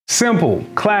Simple,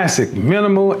 classic,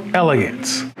 minimal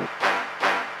elegance.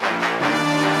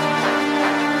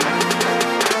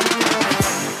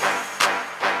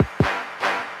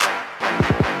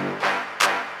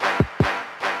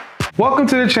 Welcome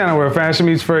to the channel where fashion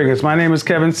meets fragrance. My name is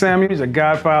Kevin Samuels, the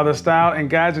Godfather of Style. And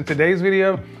guys, in today's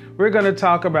video, we're gonna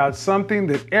talk about something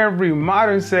that every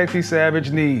modern sexy savage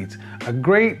needs, a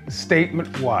great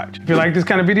statement watch. If you like this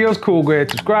kind of videos, cool, go ahead,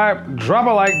 subscribe, drop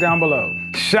a like down below.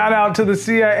 Shout out to the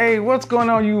CIA. What's going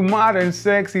on, you modern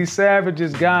sexy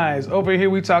savages, guys? Over here,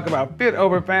 we talk about fit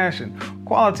over fashion,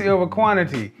 quality over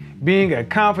quantity, being a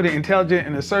confident, intelligent,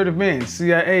 and assertive man,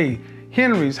 CIA.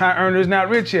 Henry's, high earners not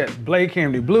rich yet, Blake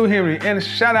Henry, Blue Henry, and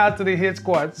shout out to the Hit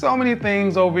Squad. So many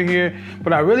things over here,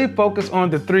 but I really focus on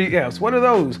the 3 F's. What are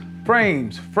those?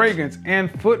 Frames, fragrance, and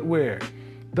footwear.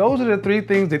 Those are the 3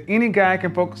 things that any guy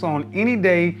can focus on any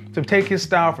day to take his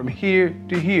style from here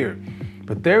to here.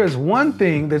 But there is one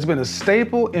thing that's been a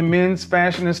staple in men's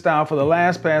fashion and style for the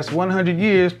past 100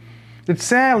 years that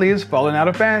sadly is falling out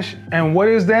of fashion. And what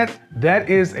is that? That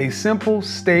is a simple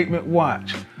statement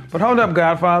watch. But hold up,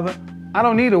 Godfather. I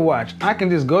don't need a watch. I can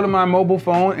just go to my mobile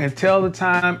phone and tell the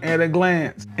time at a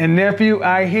glance. And nephew,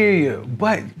 I hear you,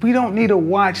 but we don't need a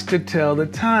watch to tell the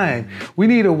time. We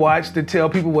need a watch to tell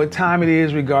people what time it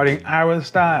is regarding our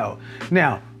style.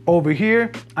 Now, over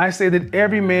here, I say that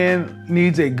every man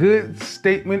needs a good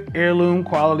statement heirloom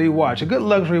quality watch, a good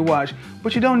luxury watch,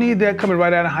 but you don't need that coming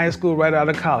right out of high school, right out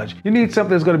of college. You need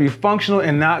something that's gonna be functional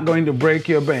and not going to break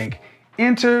your bank.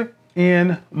 Enter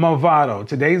in Movado,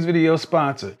 today's video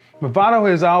sponsor. Movado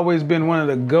has always been one of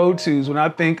the go-tos when I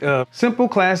think of simple,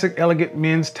 classic, elegant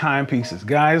men's timepieces.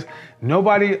 Guys,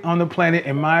 nobody on the planet,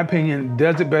 in my opinion,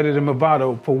 does it better than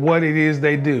Movado for what it is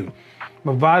they do.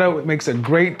 Movado makes a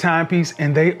great timepiece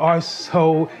and they are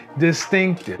so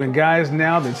distinctive. And guys,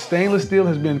 now that stainless steel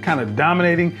has been kind of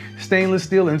dominating, stainless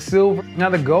steel and silver, now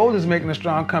the gold is making a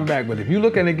strong comeback. But if you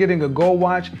look at getting a gold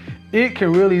watch, it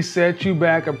can really set you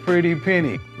back a pretty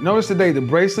penny. Notice today, the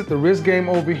bracelet, the wrist game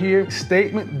over here,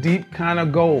 statement deep kind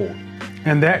of gold.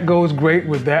 And that goes great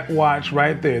with that watch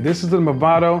right there. This is the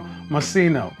Movado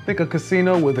Masino. Think a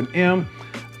casino with an M.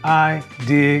 I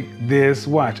dig this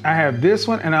watch. I have this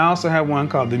one and I also have one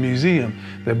called the Museum.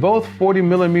 They're both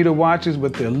 40mm watches,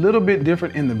 but they're a little bit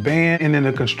different in the band and in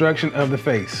the construction of the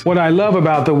face. What I love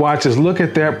about the watch is look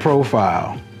at that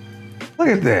profile. Look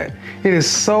at that. It is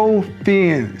so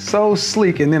thin, so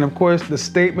sleek. And then of course the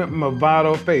statement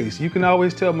Movado face. You can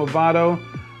always tell Movado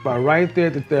by right there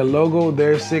that their logo,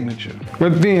 their signature.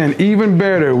 But then even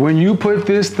better, when you put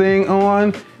this thing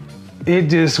on, it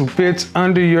just fits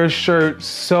under your shirt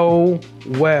so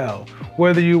well.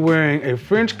 Whether you're wearing a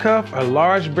French cuff, a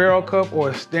large barrel cuff, or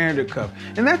a standard cuff.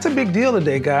 And that's a big deal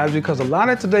today, guys, because a lot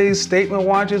of today's statement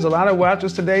watches, a lot of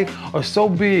watches today are so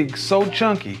big, so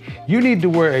chunky. You need to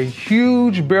wear a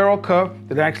huge barrel cuff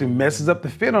that actually messes up the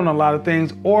fit on a lot of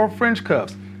things, or French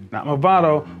cuffs. Not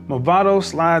Movado. Movado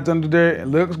slides under there. It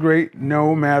looks great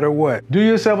no matter what. Do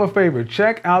yourself a favor.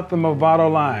 Check out the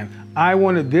Movado line. I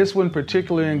wanted this one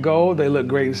particularly in gold. They look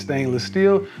great in stainless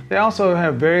steel. They also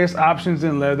have various options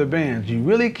in leather bands. You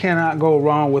really cannot go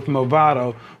wrong with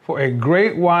Movado for a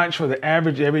great watch for the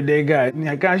average everyday guy.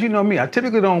 Now guys, you know me, I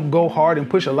typically don't go hard and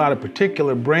push a lot of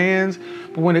particular brands,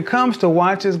 but when it comes to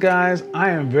watches, guys,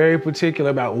 I am very particular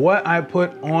about what I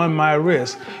put on my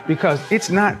wrist because it's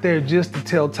not there just to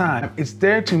tell time. It's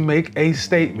there to make a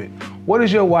statement. What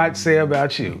does your watch say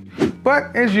about you?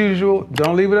 But as usual,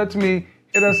 don't leave it up to me.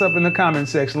 Hit us up in the comment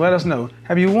section. Let us know.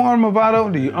 Have you worn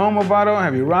Movado? Do you own Movado?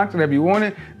 Have you rocked it? Have you worn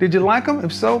it? Did you like them?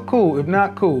 If so, cool. If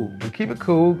not, cool. But keep it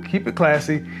cool. Keep it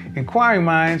classy. Inquiring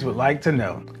minds would like to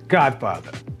know.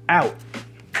 Godfather, out.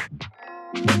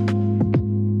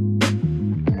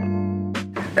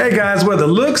 Hey guys, whether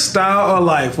looks, style, or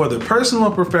life, whether personal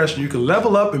or professional, you can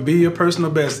level up and be your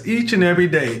personal best each and every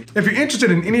day. If you're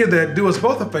interested in any of that, do us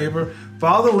both a favor.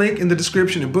 Follow the link in the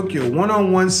description and book your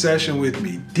one-on-one session with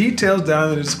me. Details down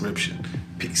in the description.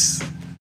 Peace.